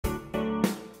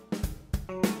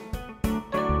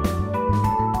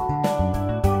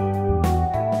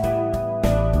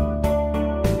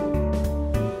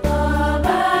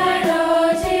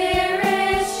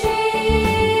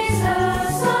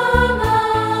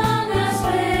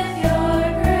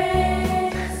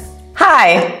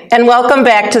and welcome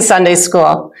back to Sunday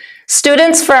School.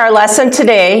 Students, for our lesson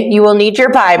today, you will need your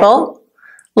Bible,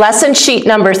 lesson sheet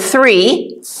number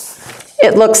 3.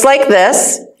 It looks like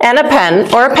this, and a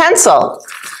pen or a pencil.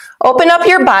 Open up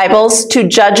your Bibles to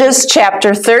Judges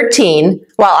chapter 13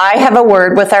 while I have a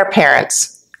word with our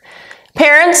parents.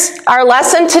 Parents, our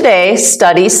lesson today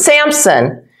studies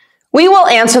Samson. We will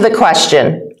answer the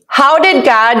question, how did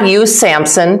God use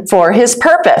Samson for his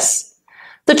purpose?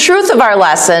 The truth of our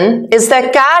lesson is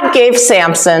that God gave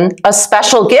Samson a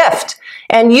special gift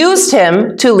and used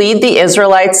him to lead the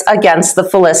Israelites against the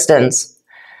Philistines.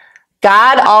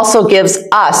 God also gives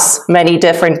us many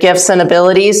different gifts and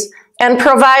abilities and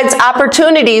provides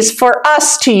opportunities for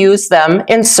us to use them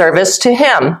in service to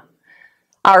Him.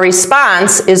 Our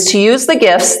response is to use the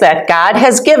gifts that God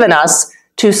has given us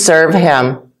to serve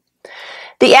Him.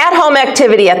 The at-home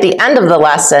activity at the end of the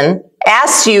lesson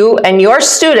asks you and your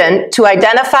student to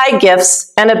identify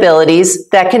gifts and abilities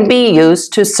that can be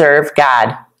used to serve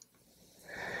God.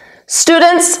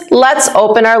 Students, let's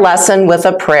open our lesson with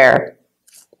a prayer.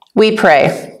 We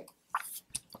pray.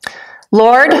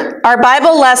 Lord, our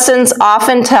Bible lessons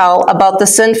often tell about the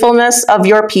sinfulness of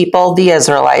your people, the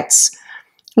Israelites.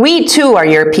 We too are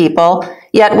your people,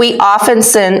 yet we often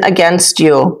sin against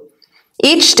you.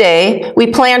 Each day, we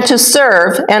plan to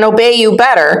serve and obey you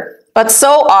better, but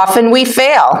so often we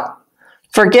fail.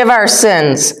 Forgive our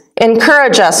sins.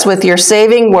 Encourage us with your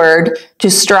saving word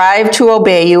to strive to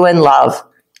obey you in love.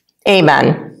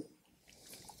 Amen.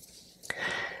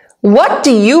 What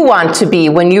do you want to be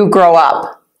when you grow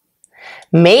up?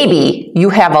 Maybe you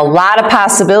have a lot of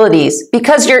possibilities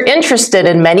because you're interested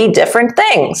in many different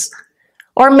things.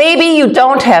 Or maybe you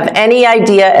don't have any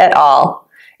idea at all,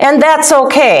 and that's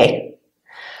okay.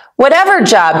 Whatever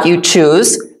job you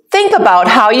choose, think about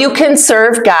how you can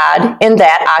serve God in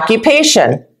that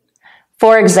occupation.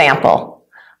 For example,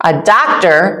 a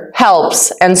doctor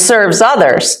helps and serves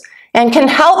others and can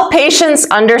help patients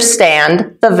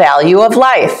understand the value of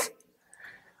life.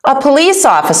 A police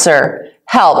officer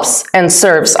helps and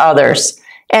serves others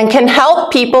and can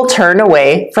help people turn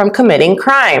away from committing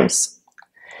crimes.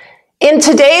 In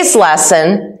today's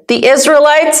lesson, the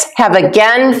Israelites have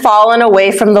again fallen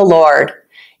away from the Lord,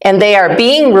 and they are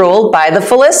being ruled by the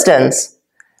Philistines.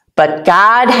 But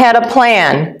God had a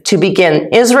plan to begin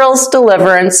Israel's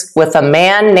deliverance with a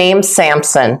man named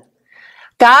Samson.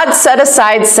 God set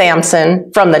aside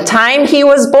Samson from the time he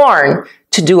was born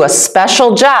to do a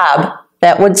special job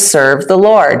that would serve the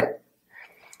Lord.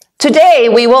 Today,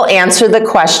 we will answer the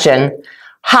question,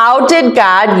 how did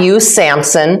God use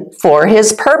Samson for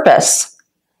his purpose?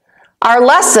 Our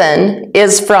lesson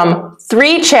is from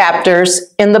 3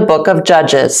 chapters in the book of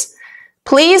Judges.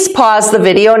 Please pause the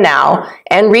video now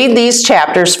and read these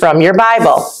chapters from your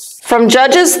Bible. From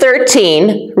Judges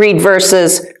 13, read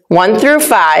verses 1 through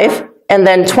 5, and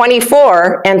then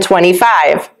 24 and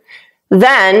 25.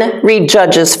 Then read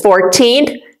Judges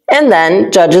 14, and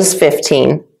then Judges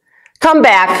 15. Come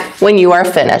back when you are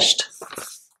finished.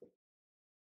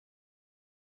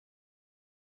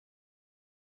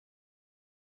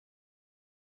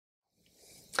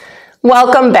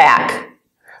 Welcome back.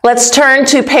 Let's turn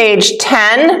to page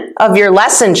 10 of your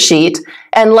lesson sheet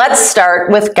and let's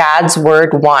start with God's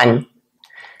Word 1.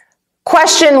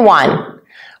 Question 1.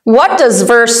 What does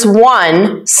verse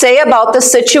 1 say about the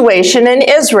situation in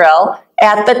Israel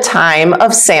at the time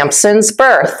of Samson's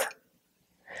birth?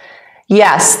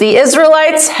 Yes, the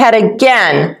Israelites had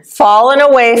again fallen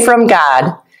away from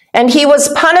God, and He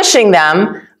was punishing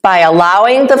them by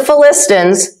allowing the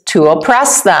Philistines to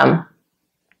oppress them.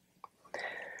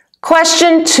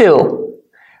 Question 2.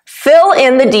 Fill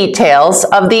in the details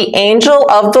of the angel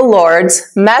of the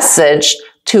Lord's message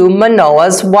to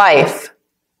Manoah's wife.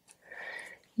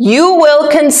 You will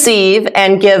conceive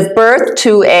and give birth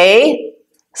to a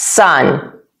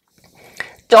son.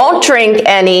 Don't drink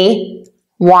any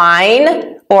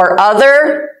wine or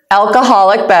other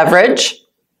alcoholic beverage.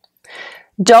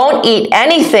 Don't eat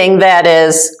anything that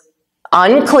is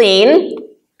unclean.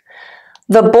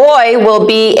 The boy will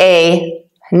be a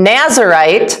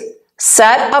Nazirite,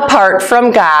 set apart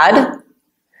from God.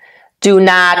 Do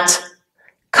not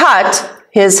cut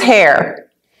his hair.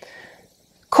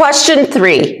 Question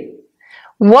 3.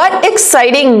 What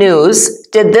exciting news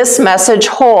did this message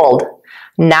hold,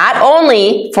 not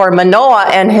only for Manoah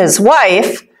and his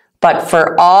wife, but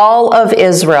for all of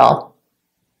Israel?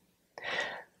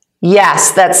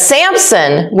 Yes, that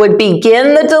Samson would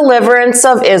begin the deliverance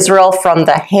of Israel from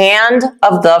the hand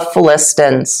of the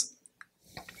Philistines.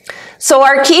 So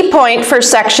our key point for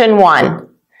section 1,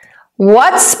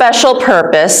 what special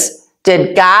purpose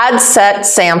did God set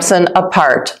Samson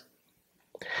apart?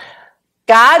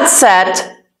 God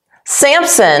set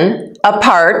Samson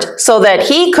apart so that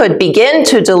he could begin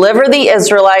to deliver the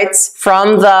Israelites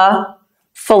from the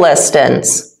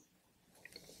Philistines.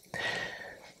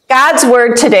 God's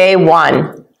Word today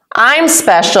 1. I'm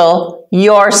special,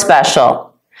 you're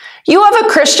special. You have a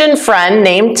Christian friend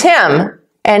named Tim,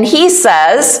 and he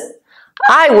says,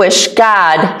 I wish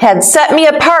God had set me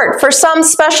apart for some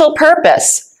special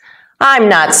purpose. I'm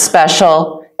not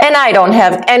special, and I don't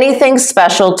have anything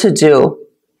special to do.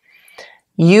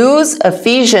 Use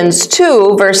Ephesians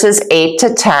 2, verses 8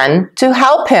 to 10 to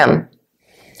help him.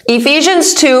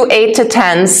 Ephesians 2, 8 to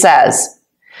 10 says,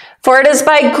 For it is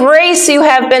by grace you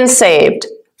have been saved,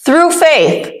 through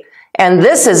faith, and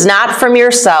this is not from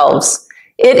yourselves.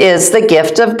 It is the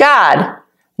gift of God,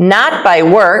 not by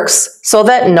works, so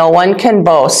that no one can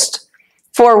boast.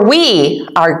 For we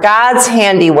are God's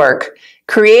handiwork,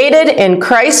 created in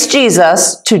Christ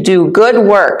Jesus to do good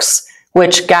works,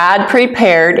 which God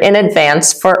prepared in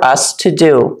advance for us to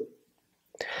do.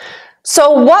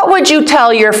 So what would you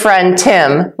tell your friend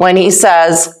Tim when he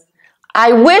says,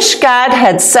 I wish God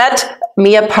had set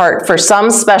me apart for some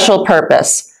special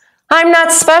purpose. I'm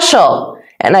not special,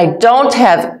 and I don't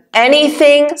have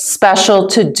anything special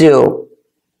to do?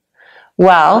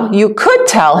 Well, you could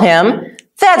tell him,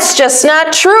 that's just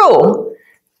not true.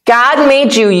 God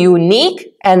made you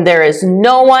unique, and there is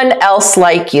no one else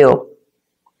like you.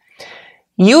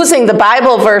 Using the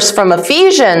Bible verse from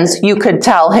Ephesians, you could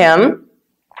tell him,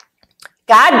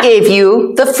 God gave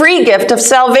you the free gift of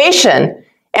salvation,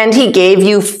 and he gave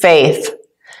you faith.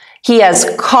 He has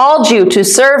called you to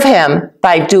serve him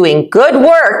by doing good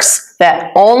works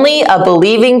that only a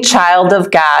believing child of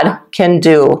God can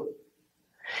do.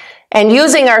 And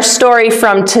using our story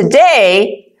from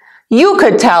today, you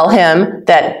could tell him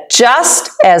that just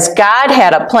as God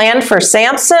had a plan for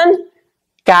Samson,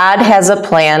 God has a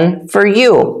plan for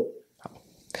you.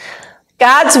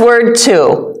 God's Word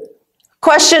 2.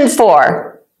 Question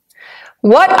 4.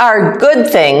 What are good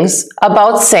things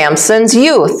about Samson's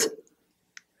youth?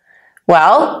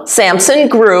 Well, Samson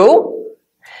grew,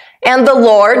 and the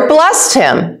Lord blessed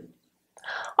him.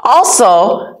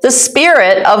 Also, the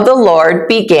Spirit of the Lord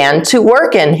began to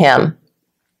work in him.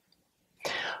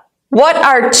 What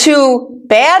are 2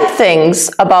 bad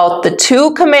things about the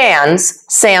 2 commands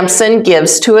Samson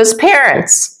gives to his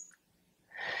parents?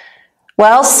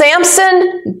 Well,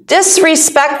 Samson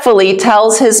disrespectfully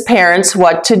tells his parents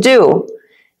what to do,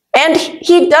 and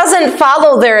he doesn't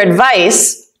follow their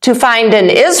advice to find an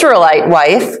Israelite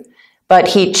wife, but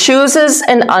he chooses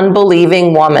an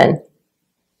unbelieving woman.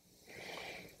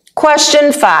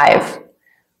 Question 5.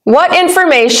 What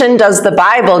information does the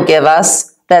Bible give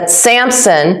us that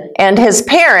Samson and his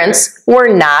parents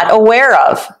were not aware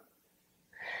of?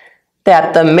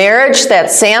 That the marriage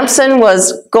that Samson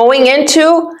was going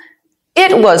into,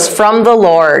 it was from the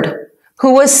Lord,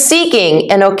 who was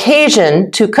seeking an occasion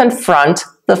to confront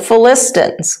the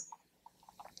Philistines.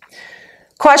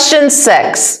 Question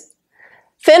 6.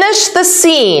 Finish the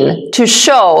scene to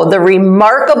show the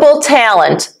remarkable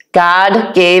talent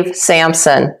God gave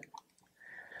Samson.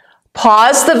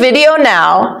 Pause the video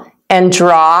now and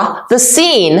draw the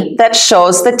scene that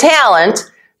shows the talent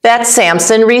that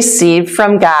Samson received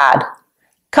from God.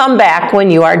 Come back when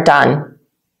you are done.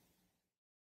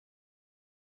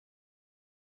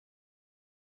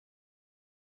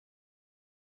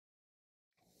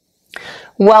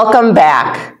 Welcome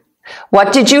back.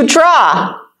 What did you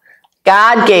draw?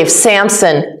 God gave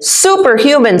Samson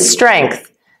superhuman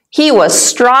strength. He was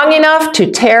strong enough to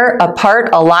tear apart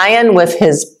a lion with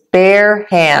his bare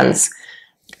hands.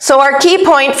 So our key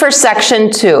point for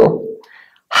section 2.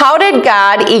 How did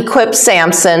God equip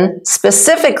Samson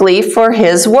specifically for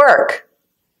his work?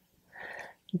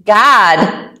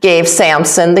 God gave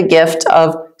Samson the gift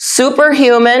of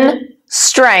superhuman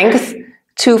strength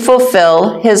to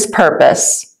fulfill his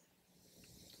purpose.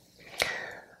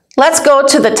 Let's go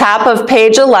to the top of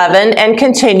page 11 and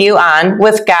continue on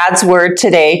with God's Word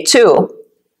today too.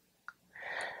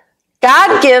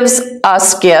 God gives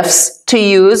us gifts to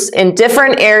use in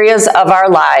different areas of our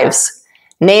lives.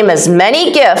 Name as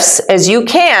many gifts as you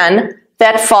can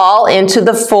that fall into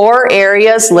the 4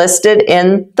 areas listed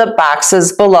in the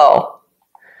boxes below.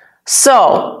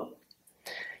 So,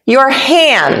 your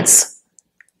hands.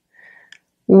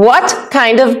 What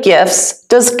kind of gifts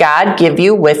does God give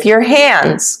you with your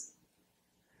hands?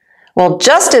 Well,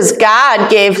 just as God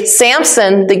gave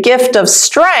Samson the gift of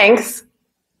strength,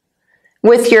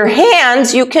 with your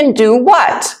hands you can do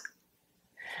what?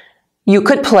 You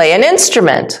could play an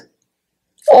instrument,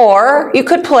 or you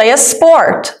could play a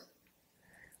sport.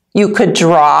 You could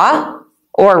draw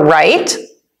or write,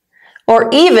 or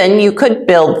even you could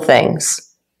build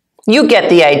things. You get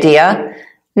the idea.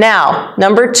 Now,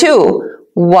 number 2,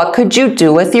 what could you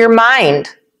do with your mind?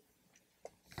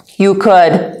 You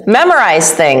could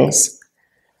memorize things.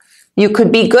 You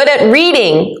could be good at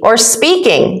reading or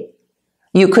speaking.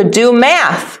 You could do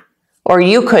math, or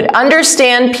you could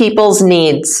understand people's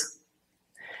needs.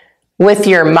 With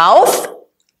your mouth,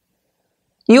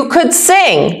 you could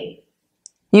sing.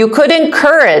 You could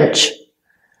encourage.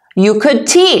 You could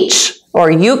teach, or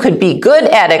you could be good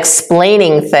at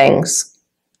explaining things.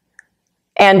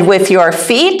 And with your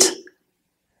feet,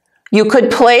 you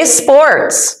could play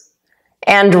sports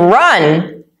and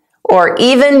run or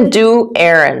even do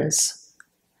errands.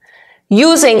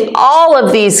 Using all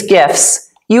of these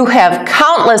gifts, you have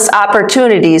countless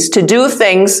opportunities to do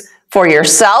things for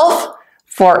yourself,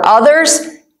 for others,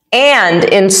 and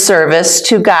in service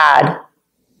to God.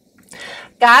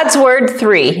 God's Word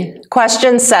 3,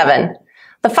 question 7.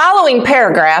 The following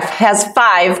paragraph has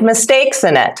 5 mistakes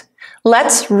in it.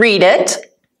 Let's read it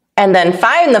and then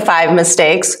find the 5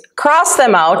 mistakes, cross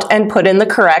them out, and put in the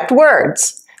correct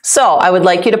words. So I would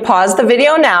like you to pause the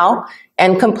video now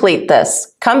and complete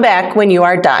this. Come back when you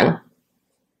are done.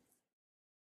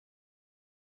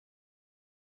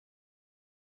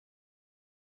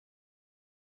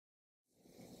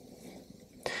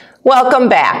 Welcome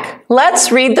back.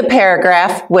 Let's read the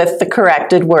paragraph with the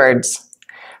corrected words.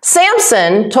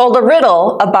 Samson told a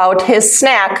riddle about his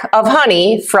snack of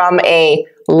honey from a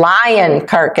lion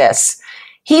carcass.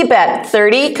 He bet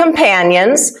 30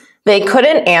 companions they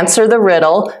couldn't answer the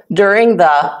riddle during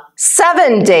the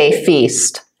 7-day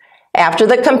feast. After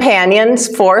the companions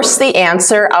forced the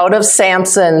answer out of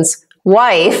Samson's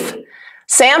wife,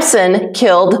 Samson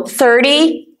killed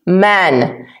 30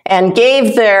 men and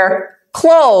gave their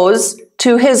clothes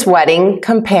to his wedding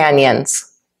companions.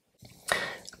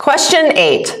 Question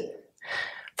 8.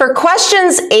 For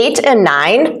questions 8 and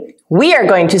 9, we are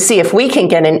going to see if we can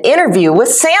get an interview with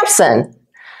Samson.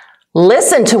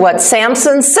 Listen to what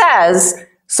Samson says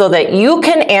so that you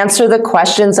can answer the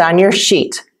questions on your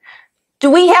sheet.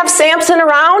 Do we have Samson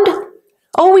around?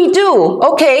 Oh, we do.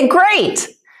 Okay, great.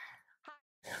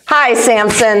 Hi,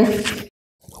 Samson.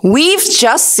 We've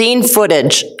just seen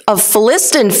footage of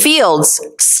Philistine fields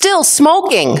still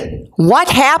smoking. What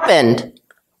happened?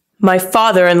 My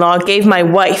father-in-law gave my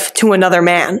wife to another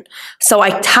man, so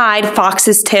I tied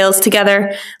foxes' tails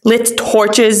together, lit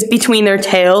torches between their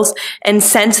tails, and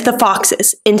sent the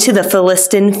foxes into the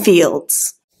Philistine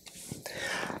fields.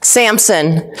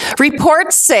 Samson,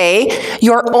 reports say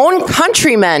your own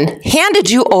countrymen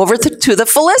handed you over to the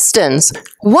Philistines.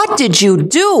 What did you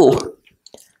do?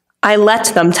 I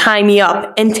let them tie me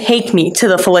up and take me to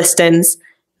the Philistines.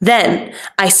 Then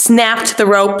I snapped the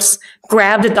ropes,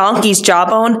 grabbed a donkey's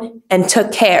jawbone, and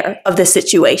took care of the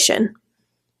situation.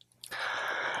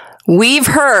 We've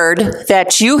heard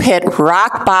that you hit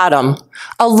rock bottom,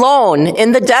 alone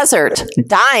in the desert,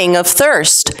 dying of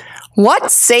thirst.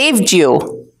 What saved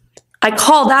you? I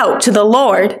called out to the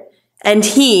Lord, and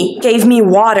He gave me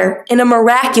water in a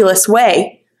miraculous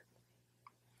way.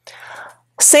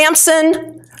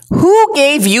 Samson, who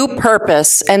gave you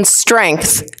purpose and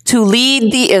strength to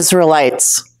lead the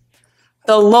Israelites?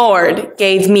 The Lord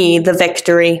gave me the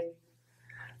victory.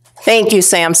 Thank you,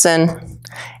 Samson.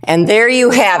 And there you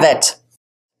have it.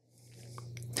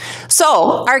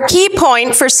 So, our key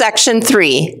point for section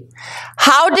 3.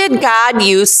 How did God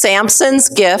use Samson's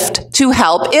gift to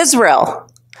help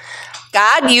Israel?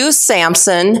 God used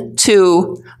Samson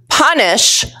to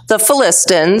punish the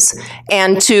Philistines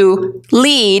and to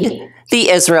lead the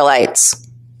Israelites.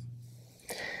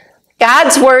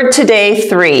 God's Word today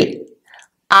 3.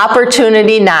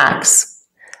 Opportunity knocks.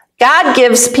 God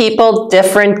gives people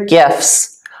different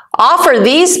gifts. Offer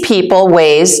these people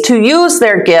ways to use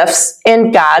their gifts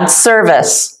in God's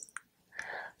service.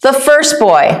 The first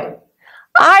boy.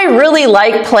 I really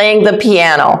like playing the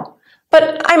piano,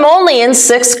 but I'm only in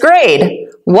 6th grade.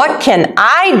 What can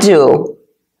I do?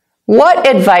 What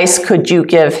advice could you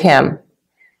give him?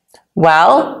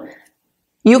 Well,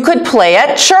 you could play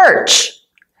at church.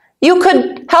 You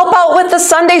could help out with the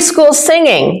Sunday school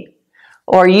singing,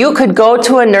 or you could go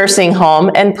to a nursing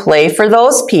home and play for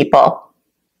those people.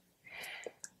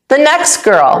 The next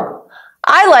girl,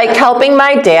 I like helping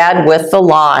my dad with the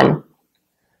lawn.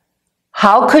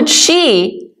 How could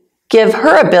she give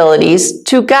her abilities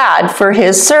to God for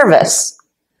His service?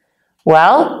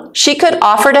 Well, she could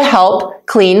offer to help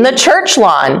clean the church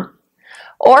lawn,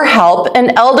 or help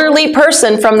an elderly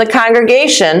person from the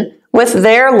congregation with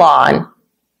their lawn.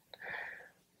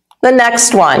 The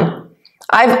next one.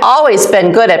 I've always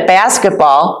been good at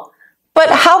basketball, but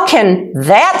how can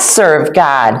that serve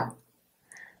God?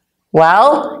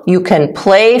 Well, you can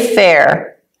play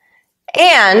fair.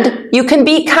 And you can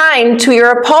be kind to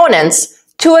your opponents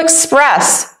to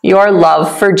express your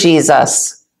love for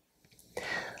Jesus.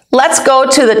 Let's go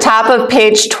to the top of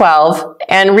page 12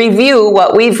 and review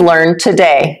what we've learned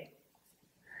today.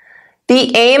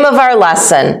 The aim of our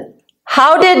lesson: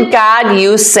 how did God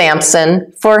use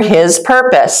Samson for his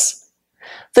purpose?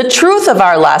 The truth of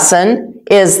our lesson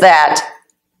is that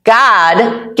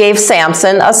God gave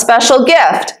Samson a special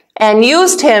gift and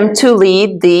used him to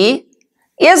lead the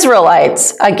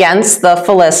Israelites against the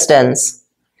Philistines.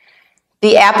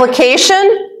 The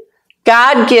application: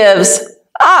 God gives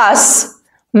us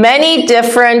many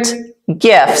different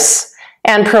gifts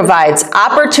and provides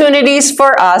opportunities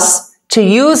for us to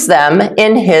use them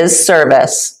in His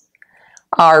service.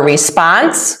 Our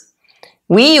response: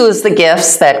 we use the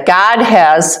gifts that God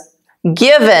has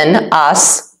given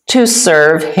us to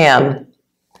serve Him.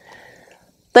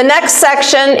 The next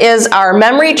section is our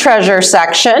memory treasure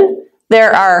section.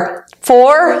 There are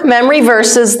 4 memory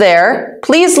verses there.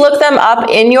 Please look them up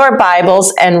in your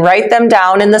Bibles and write them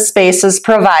down in the spaces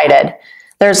provided.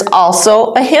 There's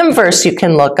also a hymn verse you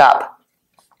can look up.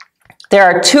 There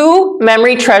are 2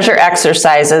 memory treasure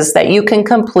exercises that you can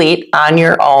complete on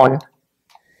your own.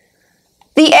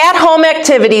 The at-home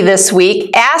activity this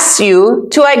week asks you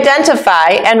to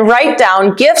identify and write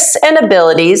down gifts and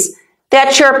abilities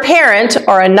that your parent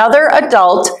or another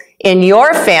adult in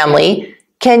your family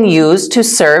can use to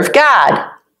serve God.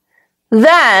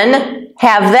 Then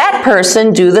have that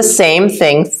person do the same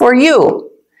thing for you.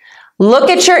 Look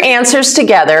at your answers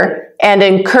together and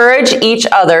encourage each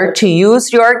other to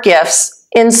use your gifts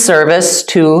in service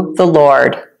to the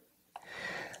Lord.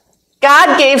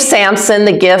 God gave Samson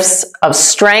the gifts of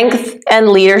strength and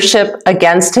leadership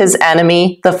against his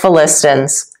enemy, the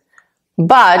Philistines.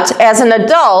 But as an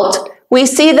adult, we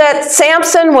see that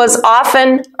Samson was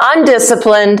often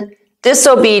undisciplined,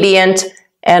 disobedient,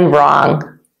 and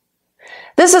wrong.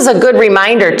 This is a good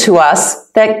reminder to us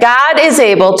that God is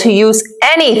able to use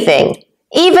anything,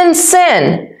 even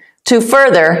sin, to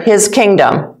further His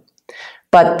kingdom.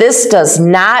 But this does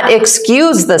not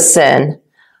excuse the sin.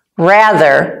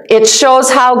 Rather, it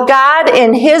shows how God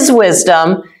in His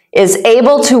wisdom is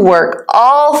able to work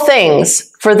all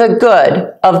things for the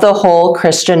good of the whole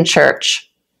Christian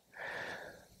church.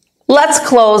 Let's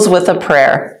close with a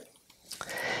prayer.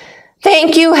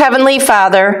 Thank you, Heavenly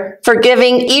Father, for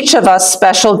giving each of us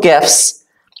special gifts.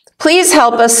 Please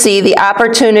help us see the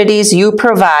opportunities you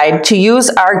provide to use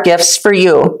our gifts for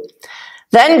you.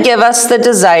 Then give us the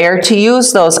desire to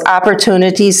use those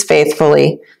opportunities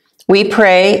faithfully. We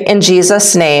pray in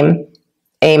Jesus' name,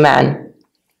 amen.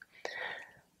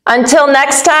 Until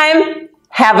next time,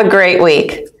 have a great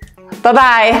week.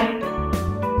 Bye-bye.